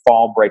actually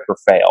fall, break, or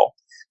fail.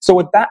 So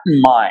with that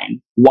in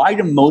mind, why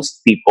do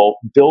most people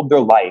build their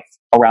life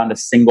around a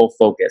single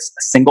focus,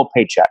 a single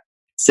paycheck,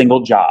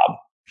 single job,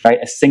 right?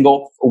 A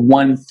single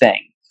one thing?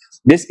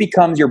 This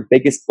becomes your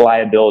biggest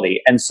liability.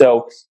 And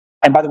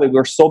by the way, we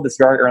were sold this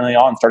very early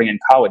on, starting in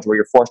college, where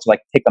you're forced to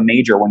pick a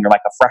major when you're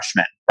like a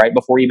freshman, right?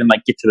 Before you even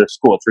get to the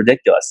school. It's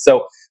ridiculous.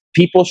 So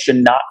people should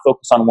not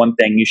focus on one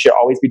thing. You should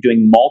always be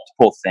doing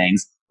multiple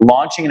things,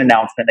 launching an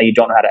announcement that you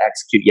don't know how to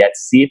execute yet.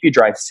 See if you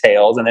drive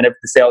sales. And then if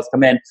the sales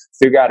come in,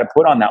 figure out how to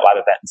put on that live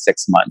event in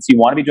 6 months. You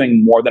want to be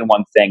doing more than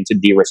one thing to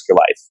de-risk your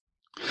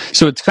life.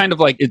 So it's kind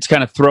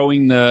of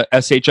throwing the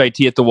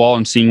SHIT at the wall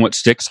and seeing what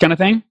sticks kind of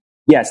thing.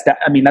 Yes,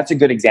 that's a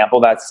good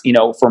example. That's,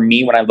 for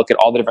me, when I look at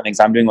all the different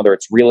things I'm doing, whether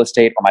it's real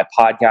estate or my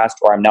podcast,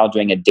 or I'm now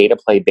doing a data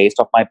play based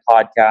off my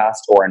podcast,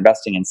 or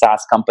investing in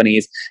SaaS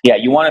companies. Yeah,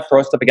 you want to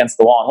throw stuff against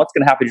the wall. And what's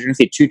going to happen is you're going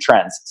to see two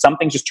trends. Some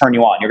things just turn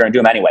you on. You're going to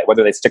do them anyway,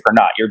 whether they stick or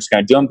not. You're just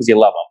going to do them because you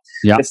love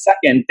them. Yeah. The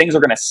second, things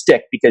are going to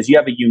stick because you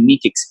have a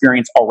unique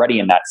experience already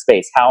in that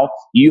space. How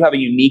you have a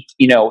unique,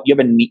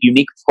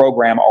 unique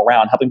program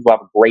around helping people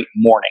have a great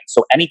morning.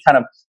 So any kind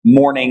of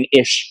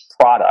morning-ish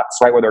products,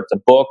 right? Whether it's a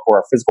book or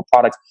a physical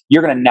product,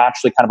 you're going to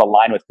naturally kind of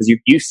align with, because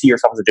you see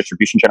yourself as a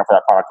distribution channel for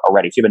that product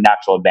already. So you have a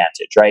natural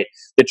advantage, right?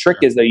 The trick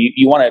is that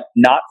you want to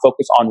not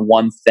focus on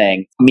one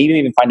thing, maybe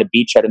even find a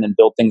beachhead and then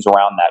build things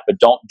around that, but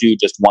don't do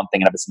just one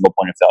thing and have a single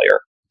point of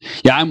failure.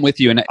 Yeah, I'm with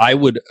you. And I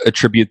would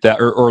attribute that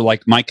or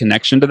like my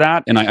connection to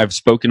that. And I've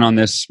spoken on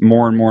this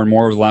more and more and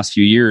more over the last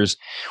few years,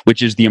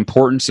 which is the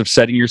importance of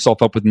setting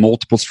yourself up with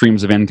multiple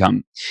streams of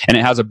income. And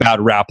it has a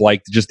bad rap,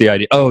 like just the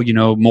idea,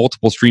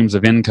 multiple streams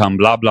of income,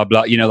 blah, blah,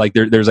 blah. I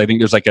think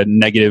there's like a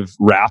negative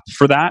rap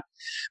for that.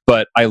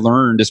 But I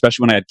learned,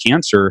 especially when I had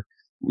cancer,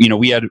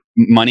 we had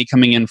money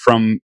coming in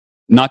from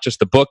not just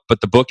the book, but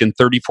the book in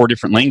 34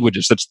 different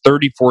languages. That's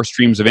 34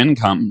 streams of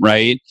income,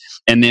 right?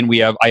 And then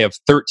I have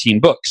 13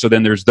 books. So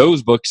then there's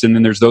those books, and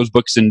then there's those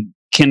books in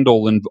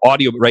Kindle and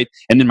audio, right?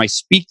 And then my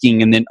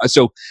speaking. And then,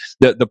 so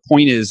the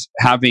point is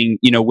having,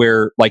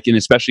 where like,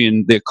 especially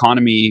in the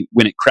economy,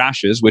 when it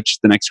crashes, which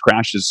the next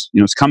crash is,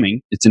 is coming,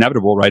 it's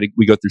inevitable, right?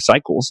 We go through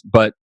cycles.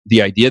 But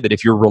the idea that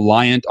if you're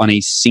reliant on a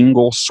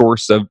single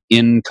source of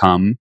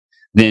income,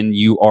 then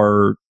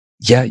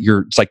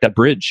it's like that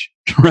bridge,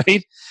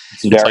 right?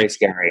 It's very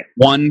scary.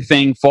 One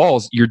thing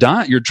falls, you're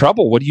done. You're in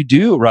trouble. What do you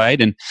do, right?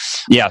 And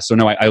so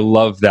no, I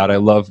love that. I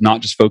love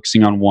not just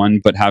focusing on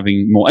one, but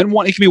having more. And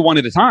one, it can be one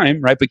at a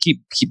time, right? But keep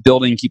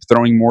building, keep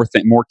throwing more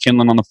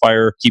kindling on the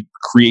fire, keep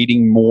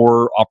creating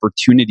more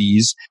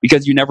opportunities,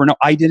 because you never know.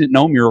 I didn't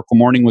know Miracle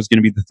Morning was going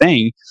to be the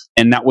thing,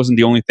 and that wasn't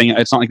the only thing.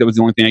 It's not like that was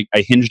the only thing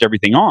I hinged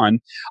everything on.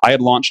 I had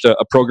launched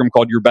a program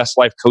called Your Best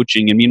Life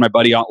Coaching, and me and my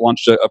buddy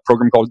launched a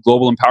program called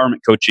Global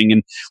Empowerment Coaching,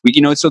 and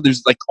so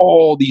there's like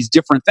all these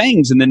different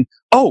things, and then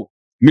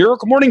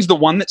Miracle Morning's the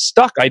one that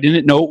stuck. I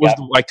didn't know it was.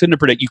 I couldn't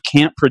predict. You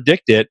can't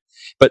predict it,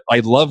 but I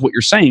love what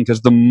you're saying,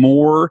 because the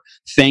more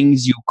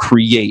things you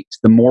create,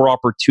 the more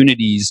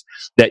opportunities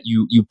that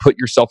you put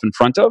yourself in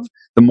front of,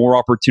 the more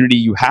opportunity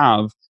you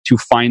have to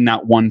find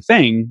that one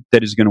thing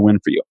that is going to win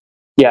for you.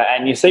 Yeah,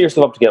 and you set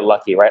yourself up to get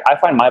lucky, right? I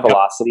find my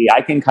velocity,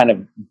 I can kind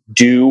of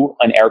do,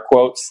 in air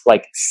quotes,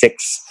 like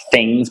 6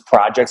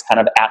 projects kind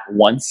of at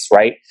once,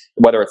 right?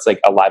 Whether it's like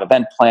a live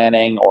event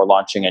planning, or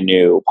launching a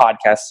new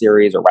podcast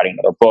series, or writing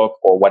another book,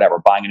 or whatever,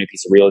 buying a new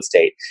piece of real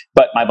estate.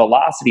 But my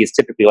velocity is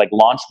typically like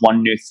launch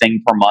one new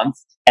thing per month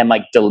and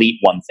like delete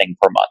one thing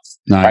per month.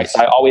 Nice. Right?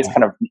 So I always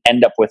kind of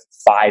end up with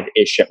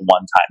 5-ish at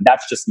one time.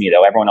 That's just me,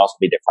 though. Everyone else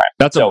will be different.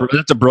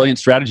 That's a brilliant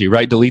strategy,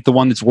 right? Delete the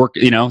one that's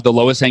the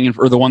lowest hanging,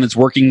 or the one that's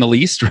working the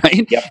least,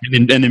 right? Yep.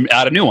 And then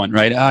add a new one,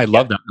 right? I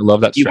love that. I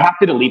love that. You have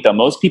to delete them.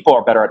 Most people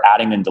are better at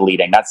adding than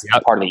deleting. That's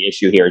part of the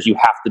issue here, is you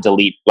have to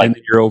delete. And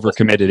then you're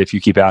overcommitted if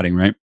you keep adding,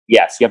 right?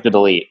 Yes, you have to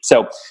delete.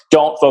 So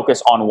don't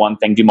focus on one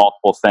thing, do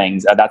multiple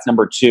things. That's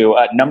number 2.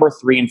 Number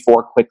 3 and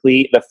 4,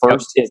 quickly. The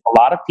first is,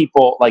 a lot of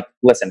people,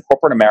 listen,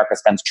 corporate America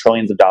spends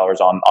trillions of dollars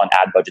on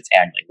ad budgets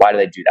annually. Why do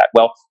they do that?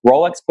 Well,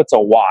 Rolex puts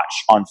a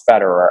watch on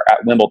Federer at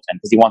Wimbledon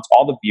because he wants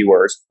all the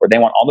viewers, or they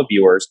want all the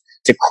viewers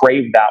to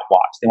crave that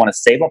watch. They want to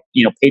save up,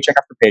 paycheck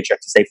after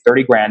paycheck to save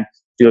 30 grand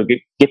to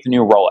get the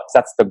new Rolex.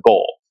 That's the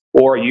goal.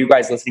 Or you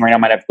guys listening right now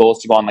might have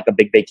goals to go on like a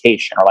big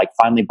vacation, or like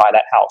finally buy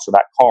that house or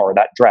that car or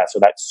that dress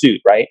or that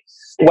suit, right?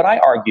 What I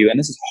argue, and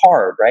this is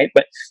hard, right?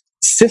 But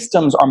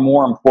systems are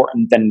more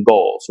important than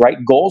goals, right?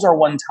 Goals are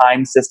one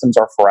time, systems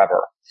are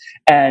forever.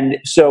 And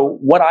so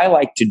what I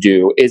like to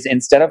do is,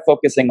 instead of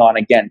focusing on,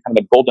 again, kind of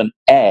the golden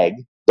egg,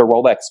 the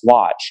Rolex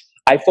watch,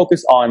 I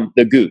focus on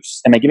the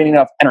goose. Am I giving it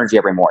enough energy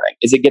every morning?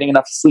 Is it getting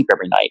enough sleep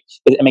every night?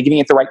 Am I giving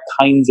it the right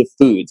kinds of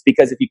foods?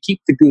 Because if you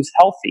keep the goose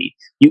healthy,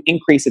 you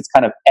increase its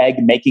kind of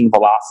egg-making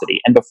velocity.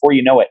 And before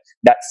you know it,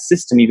 that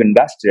system you've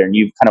invested in,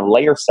 you've kind of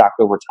layer stacked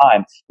over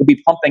time, will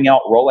be pumping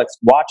out Rolex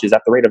watches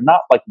at the rate of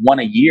not like one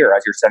a year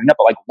as you're setting up,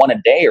 but like one a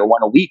day or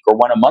one a week or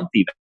one a month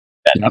even.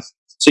 Yep.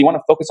 So you want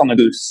to focus on the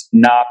goose,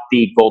 not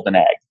the golden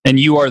egg. And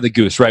you are the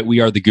goose, right?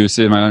 We are the goose.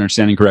 Am I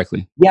understanding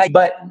correctly? Yeah,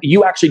 but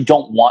you actually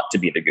don't want to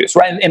be the goose,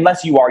 right?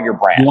 Unless you are your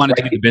brand. You want it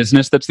to be the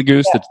business that's the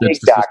goose? Yeah, that's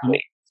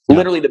exactly.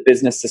 Literally the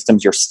business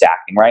systems you're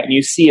stacking, right? And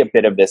you see a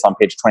bit of this on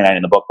page 29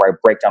 in the book, where I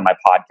break down my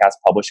podcast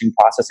publishing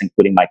process,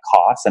 including my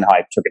costs, and how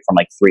I took it from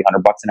like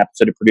 $300 an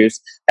episode to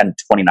produce and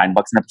 $29 an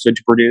episode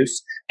to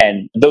produce.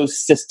 And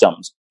those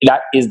systems,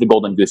 that is the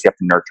golden goose you have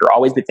to nurture.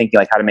 Always be thinking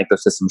like how to make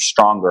those systems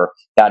stronger.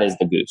 That is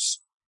the goose.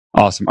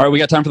 Awesome. All right, we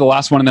got time for the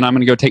last one, and then I'm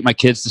going to go take my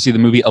kids to see the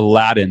movie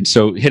Aladdin.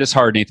 So hit us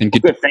hard, Nathan.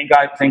 Good. Thank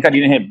God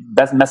you didn't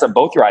mess up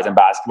both your eyes in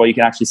basketball. You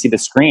can actually see the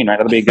screen, right?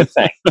 That'll be a good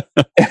thing.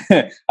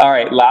 All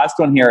right, last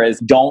one here is,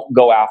 don't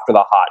go after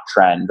the hot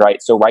trend,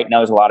 right? So right now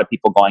there's a lot of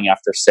people going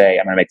after, say,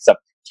 I'm going to make this up,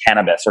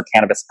 cannabis or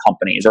cannabis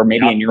companies, or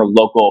maybe in your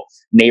local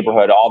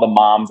neighborhood, all the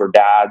moms or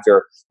dads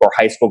or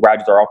high school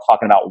graduates are all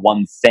talking about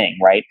one thing,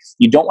 right?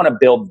 You don't want to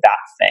build that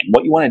thing.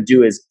 What you want to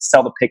do is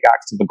sell the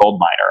pickaxe to the gold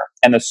miner.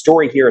 And the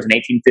story here is in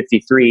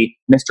 1853,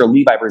 Mr.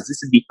 Levi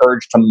resisted the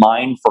urge to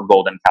mine for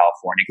gold in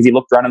California because he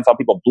looked around and saw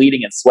people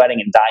bleeding and sweating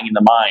and dying in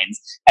the mines,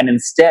 and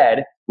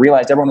instead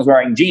realized everyone was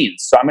wearing jeans.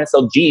 So I'm going to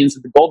sell jeans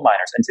to the gold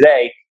miners. And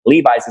today,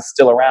 Levi's is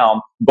still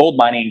around. Gold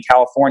mining in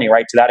California,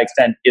 right, to that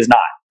extent is not,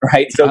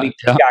 right? So the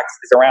pickaxe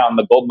is around,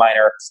 the gold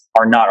miners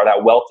are not, or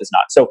that wealth is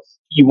not. So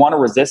you want to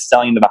resist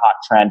selling into the hot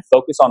trend,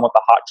 focus on what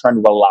the hot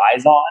trend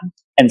relies on,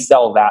 and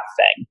sell that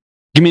thing.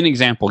 Give me an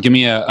example. Give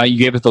me you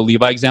gave it the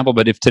Levi example,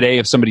 but if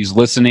somebody's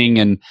listening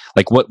and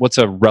like what's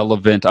a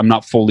relevant, I'm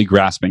not fully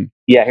grasping.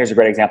 Yeah, here's a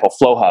great example.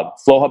 FlowHub.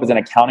 FlowHub is an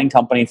accounting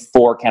company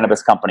for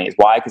cannabis companies.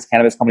 Why? Because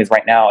cannabis companies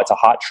right now, it's a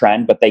hot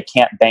trend, but they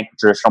can't bank with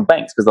traditional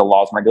banks because the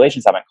laws and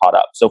regulations haven't caught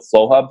up. So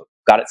FlowHub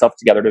got itself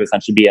together to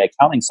essentially be an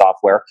accounting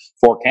software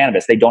for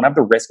cannabis. They don't have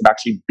the risk of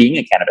actually being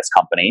a cannabis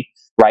company,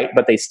 right?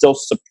 But they still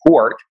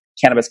support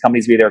cannabis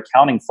companies via their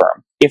accounting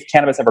firm. If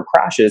cannabis ever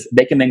crashes,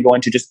 they can then go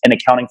into just an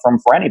accounting firm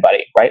for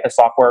anybody, right? A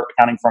software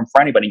accounting firm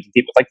for anybody and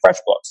compete with like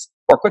FreshBooks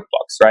or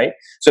QuickBooks, right?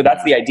 So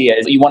that's the idea,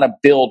 is that you want to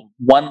build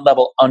one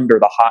level under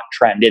the hot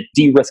trend. It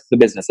de-risks the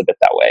business a bit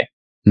that way.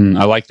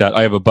 I like that.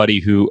 I have a buddy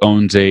who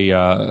owns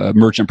a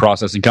merchant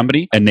processing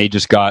company, and they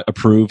just got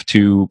approved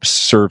to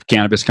serve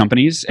cannabis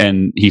companies.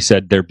 And he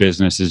said their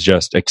business is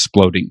just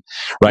exploding,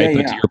 right?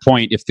 But to your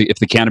point, if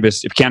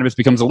cannabis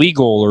becomes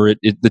illegal or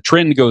the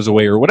trend goes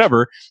away or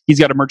whatever, he's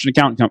got a merchant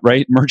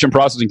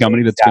processing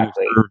company that's going to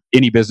serve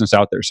any business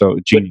out there. So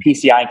with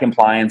PCI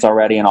compliance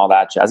already and all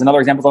that jazz. Another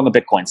example is on the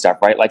Bitcoin stuff,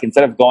 right? Like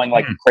instead of going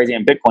like crazy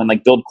on Bitcoin,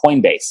 like build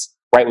Coinbase,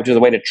 right, which is a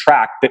way to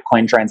track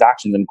Bitcoin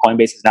transactions, and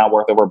Coinbase is now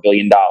worth over $1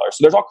 billion.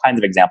 So there's all kinds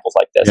of examples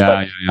like this.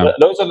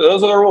 Those are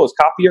the rules.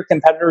 Copy your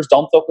competitors.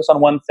 Don't focus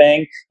on one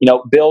thing.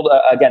 Build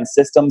again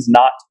systems,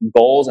 not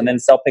goals, and then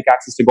sell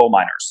pickaxes to gold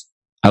miners.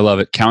 I love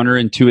it.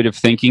 Counterintuitive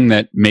thinking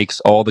that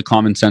makes all the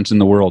common sense in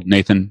the world.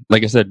 Nathan,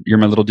 like I said, you're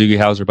my little Doogie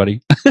Howser, buddy.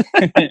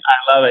 I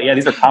love it. Yeah,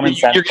 these are common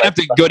sense. You're going to have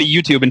to go to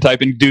YouTube and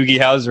type in Doogie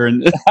Howser.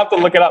 And I have to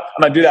look it up.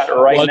 I'm going to do that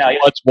right now.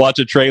 Watch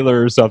a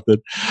trailer or something.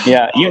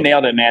 Yeah, you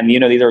nailed it, man.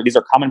 These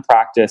are common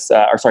practice,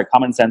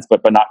 common sense,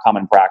 but not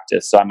common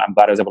practice. So I'm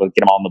glad I was able to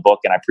get them all in the book,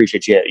 and I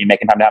appreciate you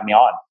making time to have me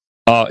on.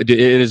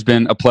 It has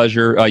been a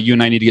pleasure. You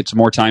and I need to get some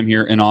more time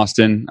here in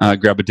Austin.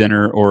 Grab a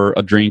dinner or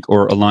a drink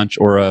or a lunch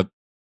or a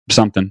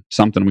something.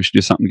 We should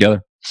do something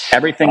together.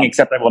 Everything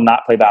except I will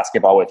not play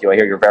basketball with you. I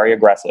hear you're very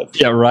aggressive.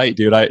 Yeah, right,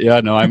 dude.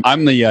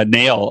 I'm the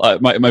nail.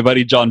 My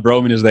buddy John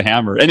Broman is the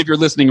hammer. And if you're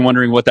listening and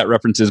wondering what that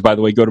reference is, by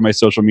the way, go to my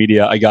social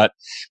media. I got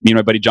me and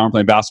my buddy John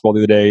playing basketball the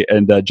other day,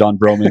 and John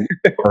Broman,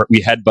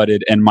 we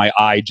headbutted, and my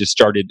eye just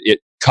started. It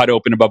cut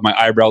open above my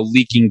eyebrow,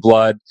 leaking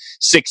blood.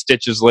 6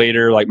 stitches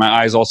later, like my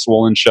eyes all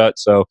swollen shut.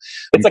 So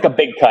it's like a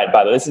big cut,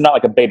 by the way. This is not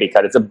like a baby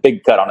cut. It's a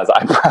big cut on his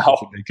eyebrow.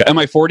 And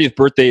my 40th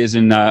birthday is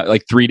in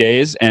like 3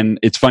 days. And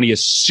it's funny,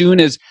 as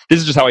soon as this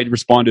is just how I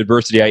respond to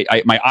adversity.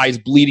 My eyes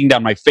bleeding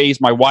down my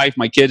face, my wife,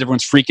 my kids,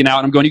 everyone's freaking out.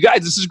 And I'm going, you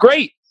guys, this is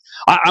great.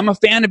 I'm a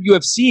fan of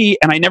UFC,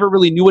 and I never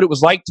really knew what it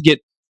was like to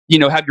get,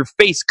 have your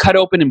face cut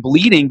open and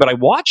bleeding. But I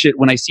watch it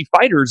when I see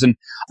fighters, and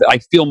I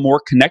feel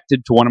more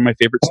connected to one of my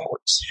favorite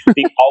sports.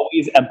 The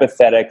always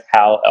empathetic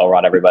Hal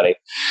Elrod, everybody.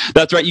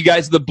 That's right, you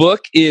guys. The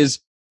book is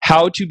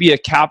How to Be a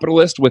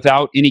Capitalist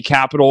Without Any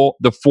Capital: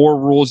 The 4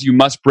 Rules You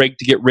Must Break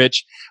to Get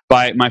Rich,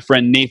 by my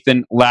friend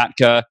Nathan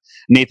Latka.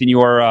 Nathan,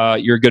 you're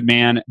a good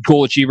man.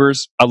 Goal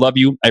Achievers, I love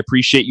you. I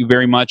appreciate you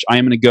very much. I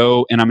am going to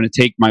go, and I'm going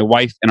to take my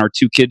wife and our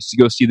 2 kids to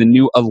go see the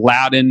new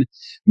Aladdin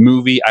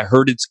movie. I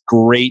heard it's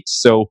great,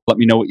 so let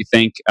me know what you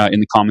think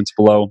in the comments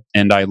below.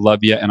 And I love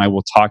you, and I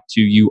will talk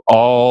to you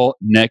all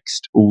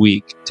next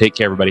week. Take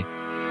care, everybody.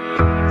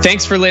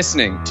 Thanks for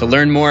listening. To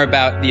learn more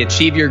about the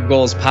Achieve Your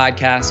Goals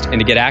podcast and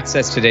to get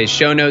access to today's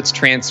show notes,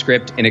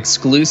 transcript, and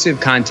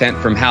exclusive content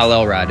from Hal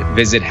Elrod,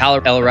 visit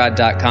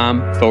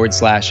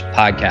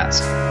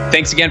halelrod.com/podcast.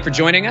 Thanks again for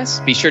joining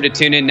us. Be sure to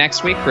tune in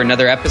next week for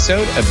another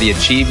episode of the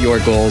Achieve Your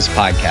Goals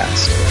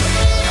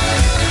podcast.